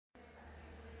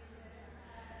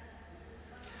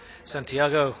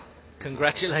Santiago,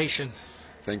 congratulations.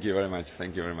 Thank you very much.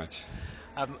 Thank you very much.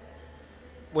 Um,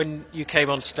 when you came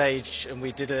on stage and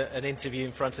we did an interview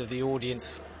in front of the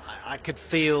audience, I could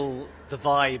feel the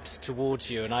vibes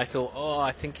towards you, and I thought, oh,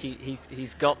 I think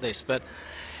he's got this. But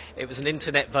it was an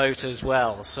internet vote as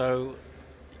well, so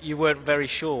you weren't very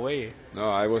sure, were you? No,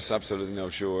 I was absolutely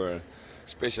not sure,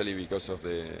 especially because of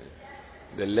the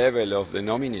level of the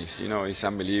nominees. It's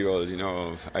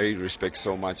unbelievable. I respect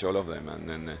so much all of them, and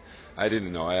then I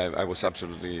didn't know. I was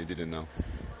absolutely didn't know.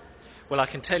 Well, I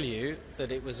can tell you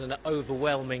that it was an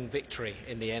overwhelming victory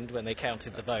in the end when they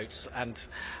counted the votes, and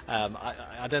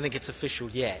I don't think it's official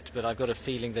yet, but I've got a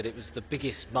feeling that it was the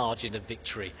biggest margin of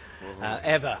victory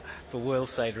ever for World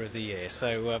Sailor of the Year.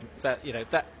 So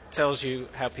that tells you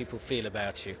how people feel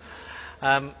about you.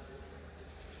 And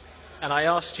I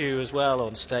asked you as well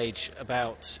on stage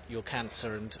about your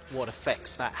cancer and what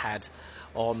effects that had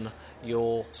on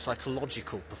your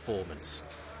psychological performance.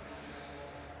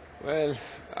 Well,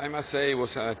 I must say it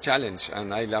was a challenge,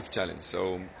 and I love challenge.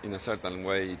 So in a certain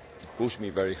way, it pushed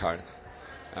me very hard.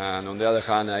 And on the other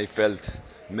hand, I felt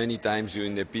many times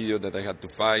during the period that I had to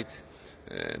fight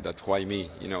that why me?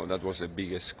 That was the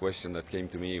biggest question that came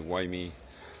to me. Why me?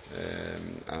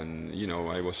 And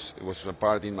it was a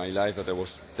part in my life that I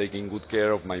was taking good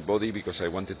care of my body because I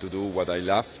wanted to do what I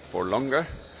love for longer,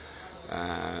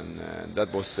 and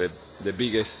that was the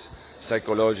biggest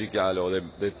psychological, or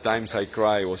the times I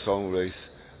cry was always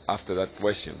after that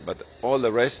question. But all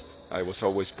the rest, I was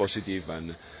always positive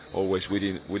and always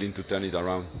willing to turn it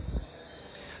around.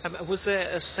 Was there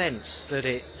a sense that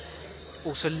it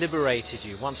also liberated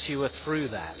you once you were through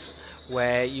that,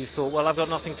 where you thought, well, I've got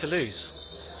nothing to lose,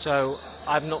 so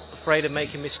I'm not afraid of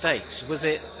making mistakes? Was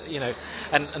it,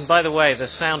 and by the way, the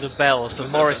sound of bells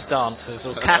of Morris dancers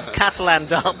or Catalan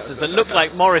dancers that look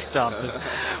like Morris dancers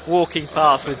walking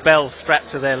past with bells strapped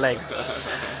to their legs.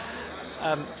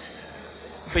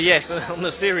 But yes, on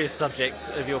the serious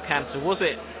subject of your cancer, was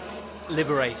it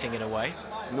liberating in a way?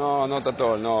 No, not at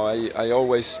all. No,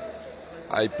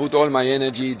 I put all my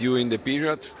energy during the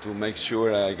period to make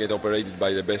sure I get operated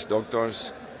by the best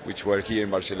doctors, which were here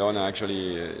in Barcelona.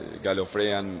 Actually,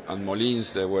 Galofre and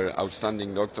Molins, they were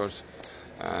outstanding doctors,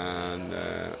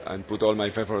 and put all my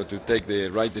effort to take the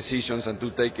right decisions and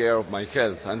to take care of my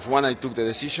health. And when I took the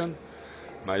decision,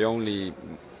 my only,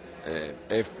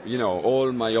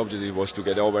 all my objective was to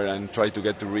get over and try to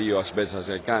get to Rio as best as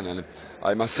I can. And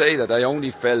I must say that I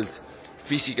only felt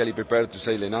physically prepared to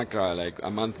sail in Accra like a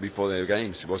month before the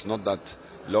games. It was not that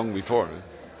long before.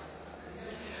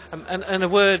 And a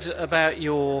word about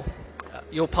your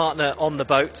partner on the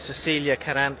boat, Cecilia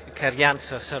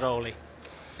Carrianza Ceroli,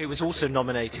 who was also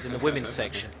nominated in the women's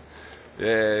section.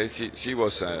 Yeah, she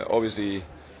was obviously,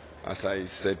 as I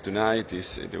said tonight,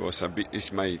 is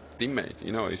my teammate.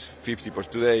 It's 50 per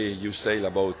today. You sail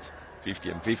about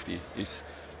 50 and 50.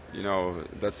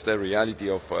 That's the reality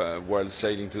of world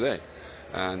sailing today.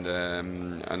 And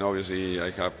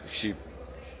obviously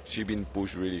she been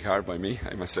pushed really hard by me,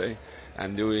 I must say.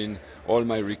 And during all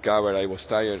my recovery, I was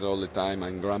tired all the time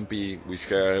and grumpy with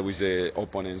her, with the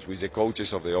opponents, with the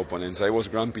coaches of the opponents. I was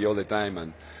grumpy all the time,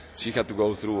 and she had to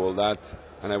go through all that.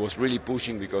 And I was really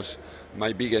pushing because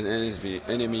my biggest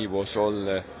enemy was all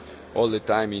the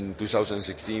time in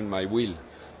 2016 my will.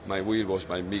 My will was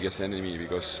my biggest enemy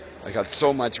because I had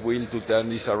so much will to turn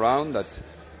this around that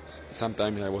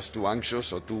sometimes I was too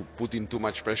anxious or putting too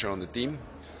much pressure on the team.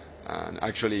 And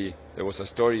actually, there was a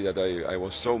story that I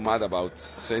was so mad about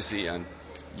Ceci and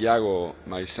Iago,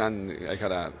 my son. I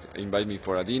had invite me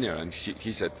for a dinner, and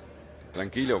he said,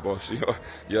 "Tranquilo, boss,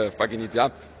 you're fucking it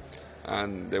up."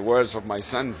 And the words of my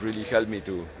son really helped me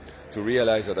to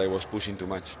realize that I was pushing too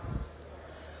much.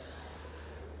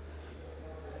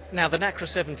 Now, the NACRA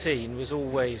 17 was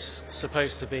always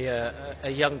supposed to be a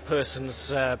young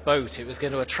person's boat. It was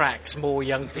going to attract more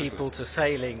young people to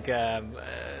sailing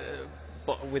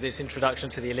with its introduction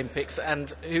to the Olympics.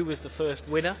 And who was the first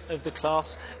winner of the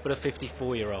class but a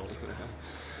 54-year-old?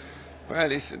 Well,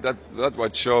 that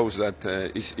what shows that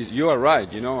you are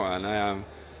right, and I am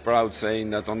proud saying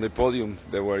that on the podium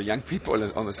there were young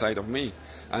people on the side of me,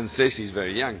 and Ceci is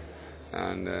very young.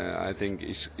 And I think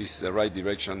it's the right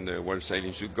direction the world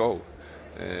sailing should go.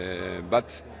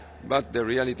 But the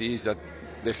reality is that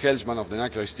the helmsman of the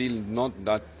NACRA is still not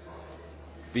that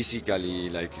physically,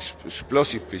 like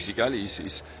explosive physically.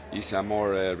 Is a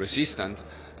more resistant,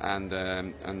 and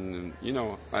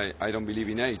I don't believe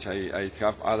in age. I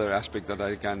have other aspects that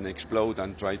I can explode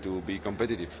and try to be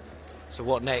competitive. So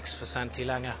what next for Santi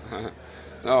Langer?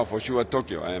 No, for sure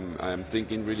Tokyo. I am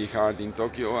thinking really hard in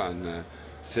Tokyo, and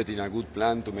setting a good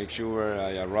plan to make sure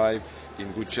I arrive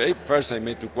in good shape. First, I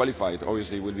made to qualify. It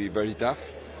obviously will be very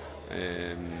tough,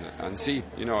 and see.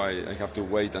 I have to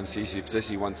wait and see if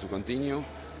Ceci wants to continue.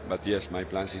 But yes, my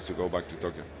plan is to go back to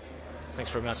Tokyo.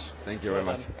 Thanks very much. Thank you very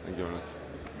much. Thank you very much.